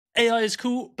AI is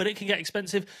cool, but it can get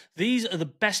expensive. These are the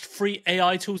best free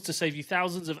AI tools to save you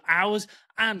thousands of hours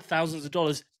and thousands of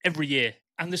dollars every year.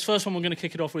 And this first one we're going to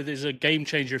kick it off with is a game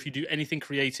changer. If you do anything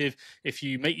creative, if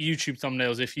you make YouTube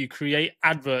thumbnails, if you create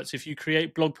adverts, if you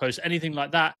create blog posts, anything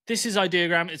like that, this is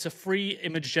Ideogram. It's a free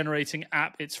image generating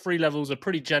app. Its free levels are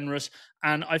pretty generous.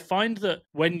 And I find that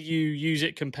when you use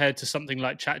it compared to something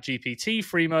like ChatGPT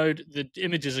free mode, the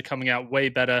images are coming out way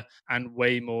better and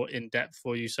way more in depth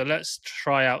for you. So let's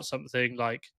try out something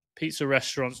like Pizza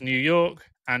Restaurants New York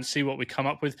and see what we come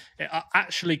up with. It'll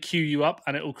actually queue you up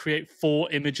and it will create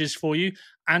 4 images for you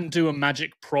and do a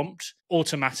magic prompt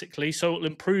automatically. So it'll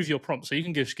improve your prompt. So you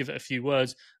can just give it a few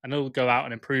words and it'll go out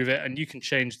and improve it. And you can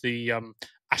change the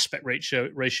aspect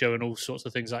ratio and all sorts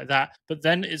of things like that. But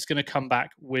then it's going to come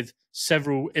back with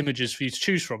several images for you to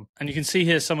choose from. And you can see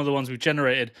here some of the ones we've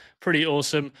generated. Pretty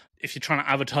awesome. If you're trying to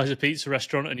advertise a pizza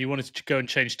restaurant and you wanted to go and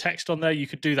change text on there, you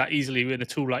could do that easily in a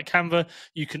tool like Canva.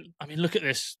 You can, I mean, look at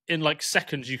this. In like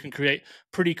seconds, you can create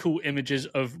pretty cool images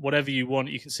of whatever you want.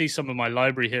 You can see some of my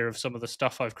library here of some of the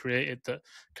stuff I've created that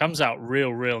comes out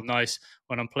real nice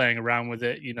when I'm playing around with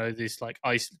it. You know, this like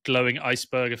glowing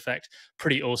iceberg effect.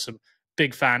 Pretty awesome.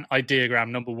 Big fan.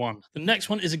 Ideogram #1. The next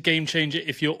one is a game changer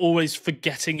if you're always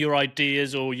forgetting your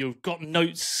ideas or you've got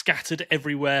notes scattered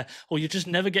everywhere or you're just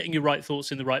never getting your right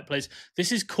thoughts in the right place.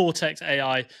 This is Cortex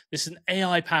AI. This is an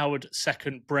AI powered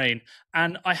second brain.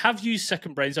 And I have used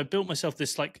second brains. I've built myself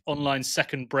this like online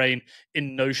second brain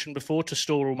in Notion before to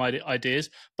store all my ideas,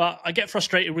 but I get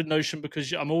frustrated with Notion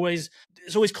because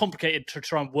it's always complicated to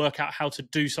try and work out how to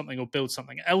do something or build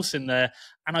something else in there.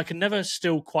 And I can never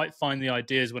still quite find the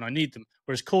ideas when I need them.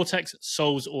 Whereas Cortex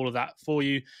solves all of that for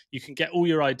you. You can get all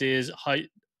your ideas,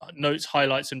 notes,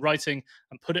 highlights, and writing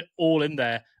and put it all in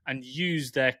there and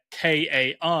use their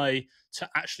KAI to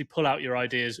actually pull out your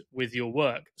ideas with your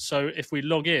work. So if we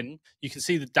log in, you can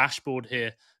see the dashboard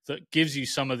here that gives you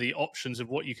some of the options of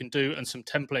what you can do and some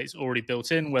templates already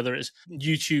built in, whether it's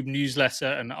YouTube newsletter,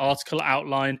 an article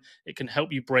outline. It can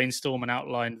help you brainstorm and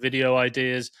outline video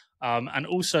ideas. And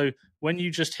also, when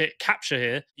you just hit capture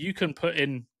here, you can put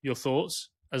in your thoughts,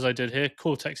 as I did here.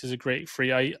 Cortex is a great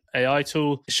free AI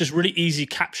tool. It's just really easy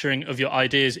capturing of your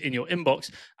ideas in your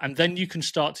inbox. And then you can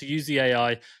start to use the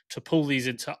AI to pull these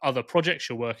into other projects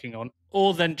you're working on,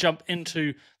 or then jump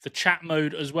into the chat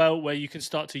mode as well, where you can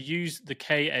start to use the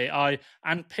KAI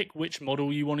and pick which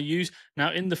model you want to use.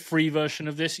 Now, in the free version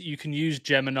of this, you can use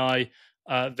Gemini,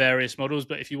 various models,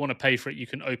 but if you want to pay for it, you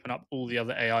can open up all the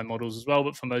other AI models as well.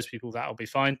 But for most people, that'll be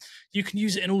fine. You can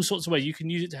use it in all sorts of ways. You can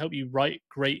use it to help you write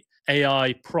great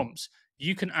AI prompts.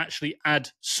 You can actually add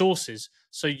sources.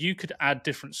 So you could add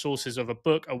different sources of a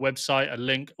book, a website, a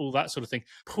link, all that sort of thing.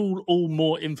 Pull all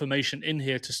more information in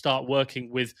here to start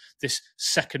working with this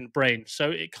second brain. So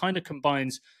it kind of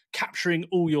combines capturing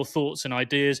all your thoughts and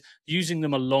ideas, using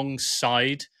them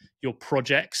alongside your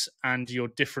projects and your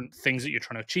different things that you're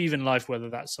trying to achieve in life,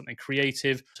 whether that's something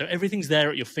creative. So everything's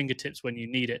there at your fingertips when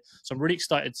you need it. So I'm really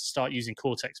excited to start using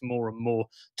Cortex more and more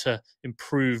to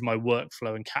improve my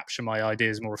workflow and capture my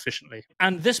ideas more efficiently.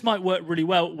 And this might work really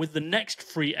well with the next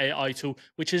free AI tool,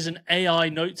 which is an AI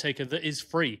note taker that is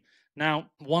free.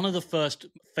 Now, one of the first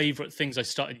favorite things I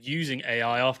started using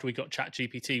AI after we got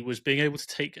ChatGPT was being able to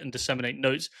take and disseminate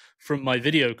notes from my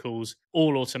video calls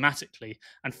all automatically.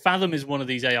 And Fathom is one of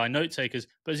these AI note takers.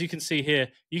 But as you can see here,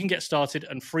 you can get started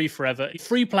and free forever. The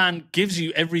free plan gives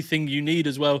you everything you need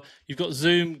as well. You've got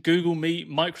Zoom, Google Meet,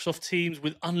 Microsoft Teams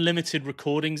with unlimited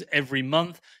recordings every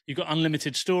month. You've got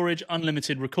unlimited storage,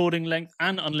 unlimited recording length,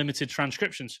 and unlimited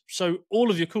transcriptions. So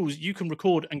all of your calls you can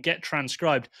record and get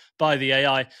transcribed by the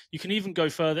AI. You can even go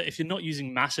further. If you're not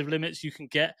using massive limits, you can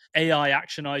get AI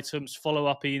action items,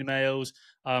 follow-up emails,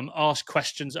 ask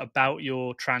questions about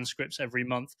your transcripts every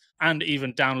month, and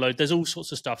even download. There's all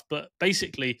sorts of stuff. But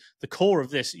basically, the core of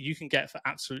this you can get for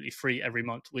absolutely free every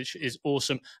month, which is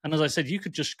awesome. And as I said, you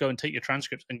could just go and take your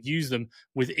transcripts and use them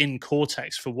within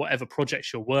Cortex for whatever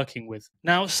projects you're working with.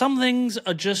 Now, some things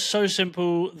are just so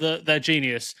simple that they're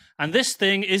genius. And this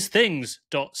thing is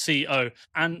things.co.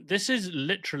 And this is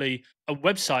literally a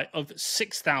website of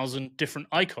 6,000 different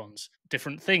icons,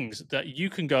 different things that you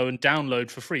can go and download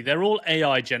for free. They're all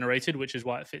AI generated, which is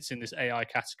why it fits in this AI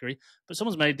category. But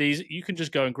someone's made these. You can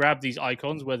just go and grab these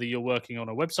icons, whether you're working on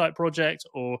a website project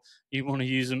or you want to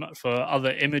use them for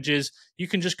other images. You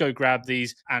can just go grab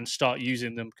these and start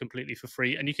using them completely for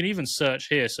free. And you can even search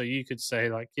here. So you could say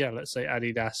like, yeah, let's say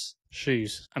Adidas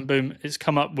shoes, and boom, it's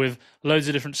come up with loads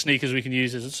of different sneakers we can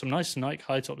use. There's some nice Nike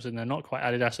high tops in there, not quite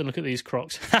Adidas. And look at these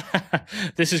Crocs.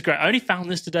 This is great. I only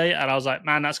found this today and I was like,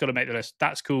 man, that's got to make the list.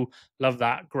 That's cool. Love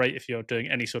that. Great if you're doing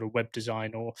any sort of web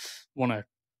design or want to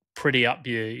pretty up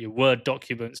your Word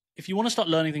documents. If you want to start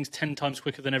learning things 10 times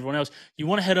quicker than everyone else, you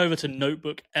want to head over to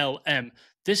NotebookLM.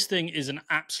 This thing is an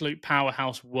absolute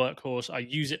powerhouse workhorse. I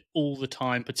use it all the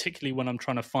time, particularly when I'm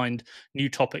trying to find new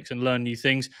topics and learn new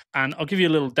things. And I'll give you a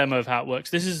little demo of how it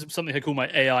works. This is something I call my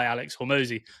AI Alex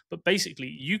Hormozy. But basically,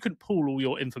 you can pull all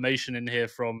your information in here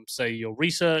from, say, your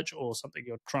research or something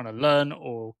you're trying to learn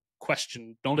or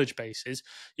question knowledge bases.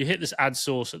 You hit this add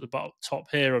source at the bottom top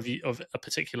here of a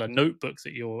particular notebook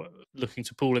that you're looking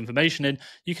to pull information in.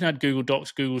 You can add Google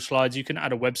Docs, Google Slides, you can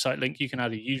add a website link, you can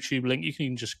add a YouTube link, you can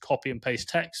even just copy and paste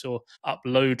text or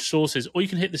upload sources, or you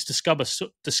can hit this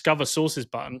discover sources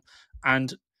button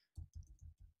and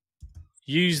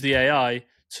use the AI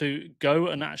to go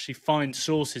and actually find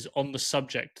sources on the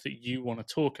subject that you want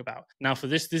to talk about. Now for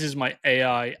this is my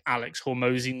AI Alex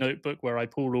Hormozy notebook where I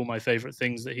pulled all my favorite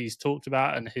things that he's talked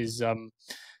about and his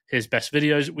best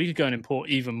videos. We could go and import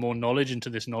even more knowledge into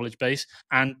this knowledge base.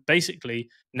 And basically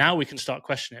now we can start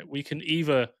questioning it. We can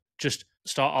either just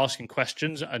start asking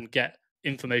questions and get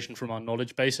information from our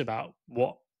knowledge base about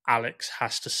what Alex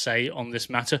has to say on this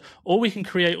matter, or we can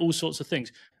create all sorts of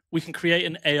things. We can create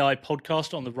an AI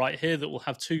podcast on the right here that will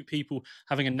have two people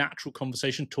having a natural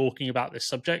conversation talking about this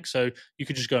subject. So you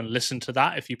could just go and listen to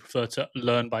that if you prefer to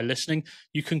learn by listening.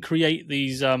 You can create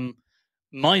these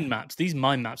mind maps. These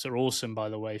mind maps are awesome, by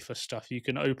the way, for stuff. You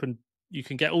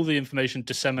can get all the information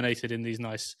disseminated in these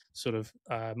nice sort of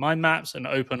mind maps and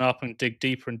open up and dig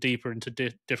deeper and deeper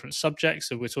into different subjects.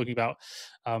 So we're talking about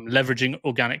leveraging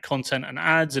organic content and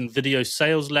ads and video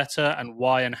sales letter and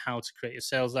why and how to create a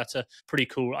sales letter. Pretty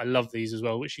cool. I love these as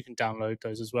well, which you can download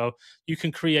those as well. You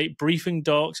can create briefing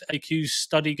docs, AQs,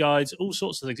 study guides, all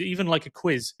sorts of things, even like a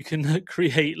quiz. You can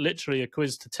create literally a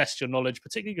quiz to test your knowledge,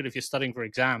 particularly good if you're studying for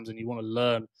exams and you want to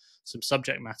learn some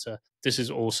subject matter. This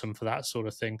is awesome for that sort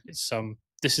of thing.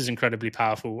 This is incredibly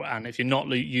powerful, and if you're not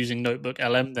using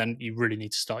NotebookLM, then you really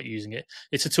need to start using it.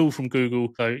 It's a tool from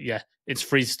Google, so yeah, it's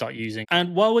free to start using.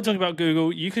 And while we're talking about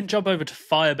Google, you can jump over to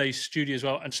Firebase Studio as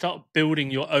well and start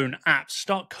building your own apps,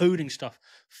 start coding stuff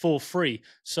for free.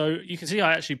 So you can see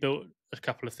I actually built a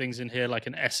couple of things in here, like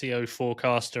an SEO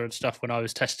forecaster and stuff when I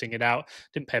was testing it out.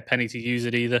 Didn't pay a penny to use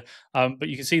it either. But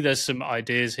you can see there's some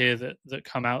ideas here that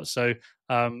come out. So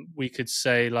we could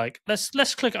say, like,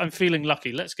 let's click I'm feeling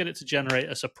lucky. Let's get it to generate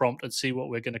us a prompt and see what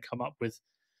we're going to come up with.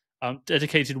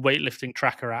 Dedicated weightlifting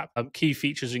tracker app. Key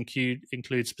features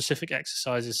include specific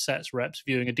exercises, sets, reps,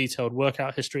 viewing a detailed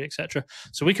workout history, etc.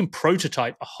 So we can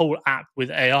prototype a whole app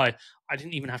with AI. I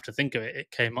didn't even have to think of it.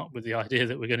 It came up with the idea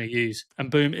that we're going to use.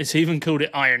 And boom, it's even called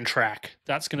it IronTrack.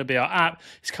 That's going to be our app.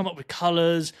 It's come up with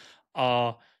colors,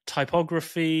 our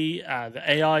typography, the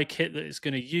AI kit that it's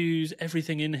going to use,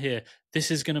 everything in here.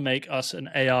 This is going to make us an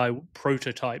AI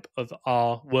prototype of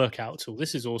our workout tool.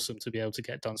 This is awesome to be able to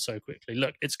get done so quickly.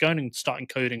 Look, it's going and starting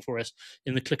coding for us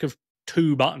in the click of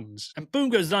 2 buttons. And boom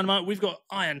goes dynamite. We've got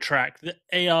IronTrack, the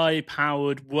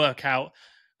AI-powered workout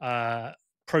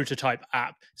prototype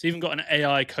app. It's even got an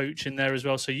AI coach in there as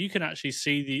well. So you can actually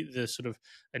see the sort of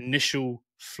initial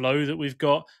flow that we've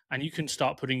got, and you can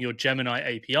start putting your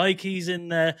Gemini API keys in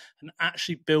there and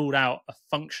actually build out a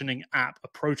functioning app, a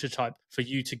prototype for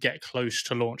you to get close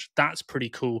to launch. That's pretty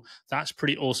cool. That's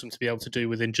pretty awesome to be able to do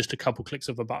within just a couple clicks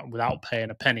of a button without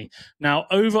paying a penny. Now,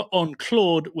 over on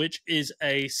Claude, which is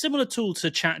a similar tool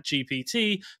to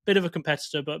ChatGPT, bit of a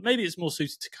competitor, but maybe it's more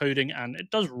suited to coding, and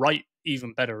it does write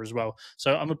even better as well.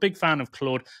 So I'm a big fan of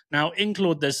Claude. Now, in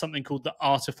Claude, there's something called the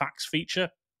artifacts feature.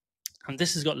 And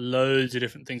this has got loads of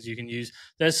different things you can use.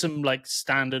 There's some like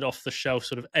standard off-the-shelf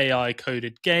sort of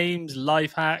AI-coded games,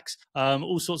 life hacks,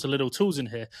 all sorts of little tools in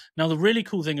here. Now, the really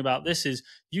cool thing about this is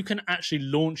you can actually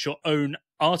launch your own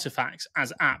artifacts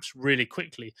as apps really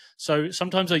quickly. So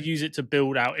sometimes I use it to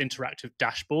build out interactive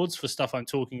dashboards for stuff I'm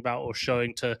talking about or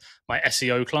showing to my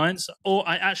SEO clients. Or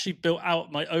I actually built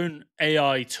out my own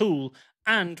AI tool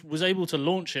and was able to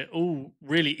launch it all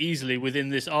really easily within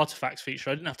this artifacts feature.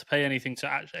 I didn't have to pay anything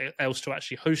else to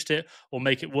actually host it or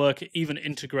make it work. It even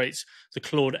integrates the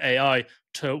Claude AI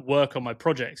to work on my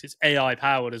projects. It's AI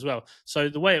powered as well. So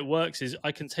the way it works is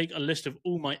I can take a list of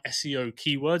all my SEO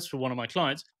keywords for one of my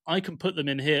clients. I can put them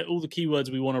in here, all the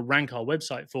keywords we want to rank our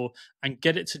website for, and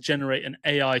get it to generate an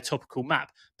AI topical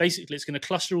map. Basically, it's going to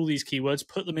cluster all these keywords,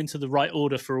 put them into the right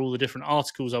order for all the different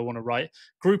articles I want to write,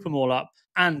 group them all up,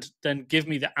 and then give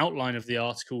me the outline of the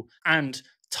article and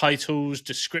titles,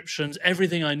 descriptions,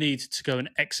 everything I need to go and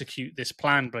execute this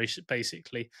plan,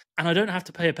 basically. And I don't have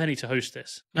to pay a penny to host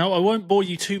this. Now, I won't bore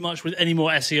you too much with any more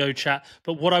SEO chat,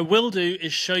 but what I will do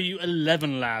is show you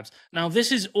 11 Labs. Now,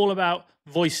 this is all about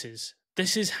voices.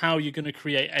 This is how you're going to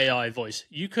create AI voice.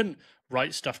 You can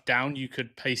write stuff down, you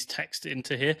could paste text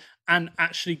into here and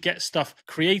actually get stuff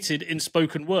created in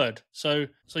spoken word. So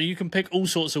you can pick all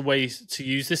sorts of ways to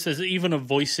use this. There's even a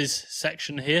voices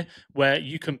section here where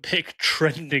you can pick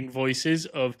trending voices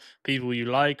of people you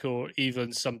like, or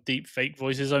even some deep fake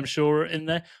voices I'm sure are in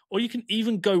there. Or you can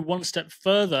even go one step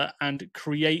further and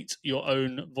create your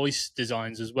own voice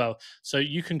designs as well. So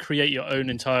you can create your own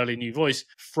entirely new voice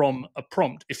from a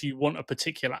prompt if you want a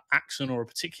particular accent or a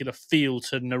particular feel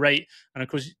to narrate. And of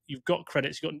course, you've got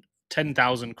credits, you've got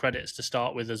 10,000 credits to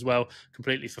start with as well,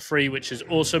 completely for free, which is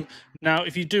awesome. Now,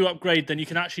 if you do upgrade, then you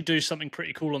can actually do something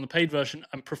pretty cool on the paid version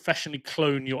and professionally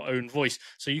clone your own voice.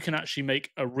 So you can actually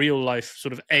make a real life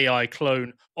sort of AI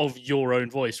clone of your own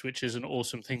voice, which is an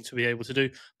awesome thing to be able to do.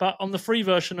 But on the free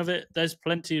version of it, there's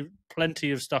plenty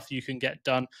of stuff you can get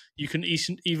done. You can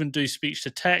even do speech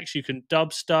to text, you can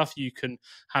dub stuff, you can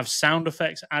have sound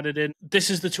effects added in. This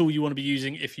is the tool you want to be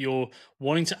using if you're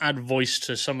wanting to add voice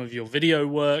to some of your video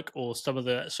work or some of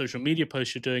the social media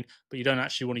posts you're doing, but you don't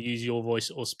actually want to use your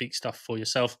voice or speak stuff for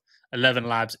yourself. 11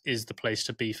 Labs is the place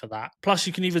to be for that. Plus,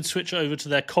 you can even switch over to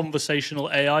their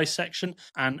conversational AI section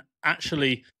and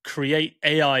actually create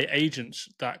AI agents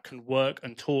that can work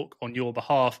and talk on your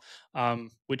behalf,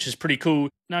 which is pretty cool.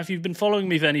 Now, if you've been following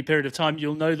me for any period of time,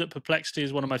 you'll know that Perplexity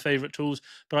is one of my favorite tools,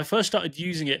 but I first started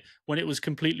using it when it was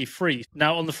completely free.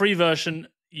 Now, on the free version,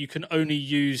 you can only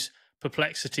use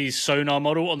Perplexity's sonar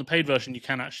model. On the paid version, you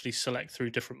can actually select through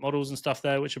different models and stuff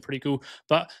there, which are pretty cool.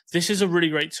 But this is a really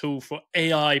great tool for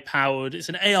AI-powered, it's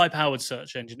an AI-powered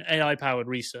search engine, AI-powered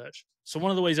research. So one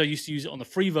of the ways I used to use it on the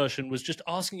free version was just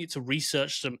asking it to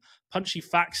research some punchy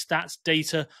facts, stats,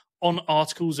 data on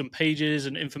articles and pages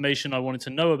and information I wanted to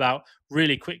know about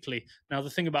really quickly. Now, the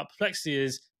thing about Perplexity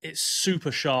is it's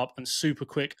super sharp and super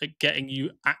quick at getting you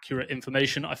accurate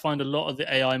information. I find a lot of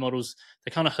the AI models,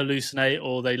 they kind of hallucinate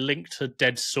or they link to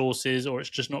dead sources or it's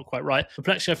just not quite right.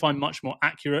 Perplexity I find much more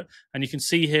accurate. And you can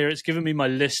see here, it's given me my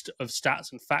list of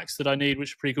stats and facts that I need,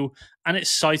 which is pretty cool. And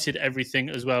it's cited everything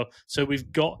as well. So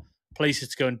we've got places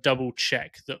to go and double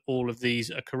check that all of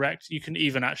these are correct. You can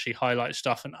even actually highlight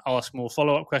stuff and ask more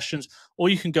follow-up questions, or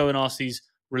you can go and ask these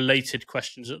related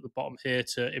questions at the bottom here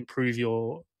to improve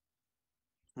your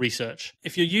research.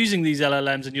 If you're using these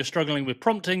LLMs and you're struggling with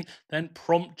prompting, then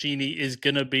Prompt Genie is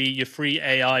going to be your free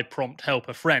AI prompt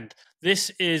helper friend. This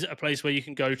is a place where you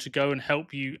can go and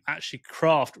help you actually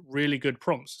craft really good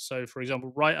prompts. So, for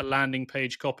example, write a landing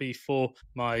page copy for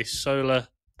my solar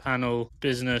panel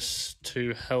business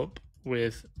to help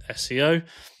with SEO.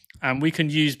 And we can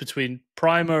use between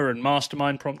Primer and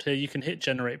Mastermind prompt here. You can hit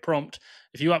generate prompt.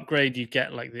 If you upgrade, you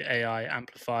get like the AI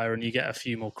amplifier and you get a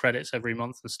few more credits every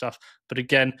month and stuff. But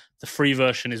again, the free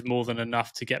version is more than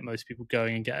enough to get most people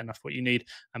going and get enough what you need.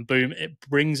 And boom, it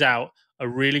brings out a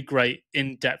really great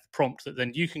in-depth prompt that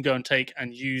then you can go and take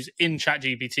and use in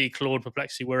ChatGPT, Claude,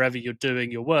 Perplexity, wherever you're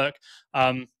doing your work.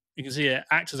 You can see it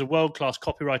acts as a world-class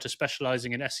copywriter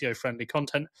specializing in SEO-friendly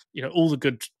content. You know, all the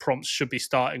good prompts should be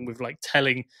starting with like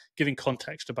giving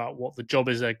context about what the job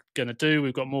is they're going to do.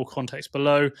 We've got more context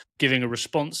below, giving a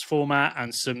response format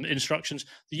and some instructions.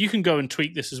 You can go and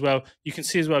tweak this as well. You can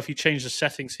see as well, if you change the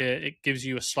settings here, it gives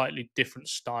you a slightly different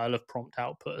style of prompt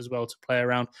output as well to play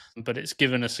around. But it's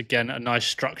given us, again, a nice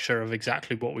structure of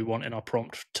exactly what we want in our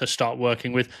prompt to start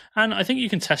working with. And I think you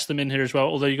can test them in here as well,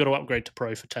 although you've got to upgrade to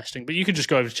Pro for testing. But you can just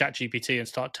go over to ChatGPT and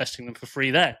start testing them for free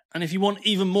there. And if you want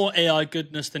even more AI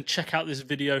goodness, then check out this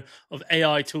video of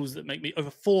AI tools that make me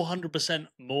over 400%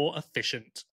 more efficient.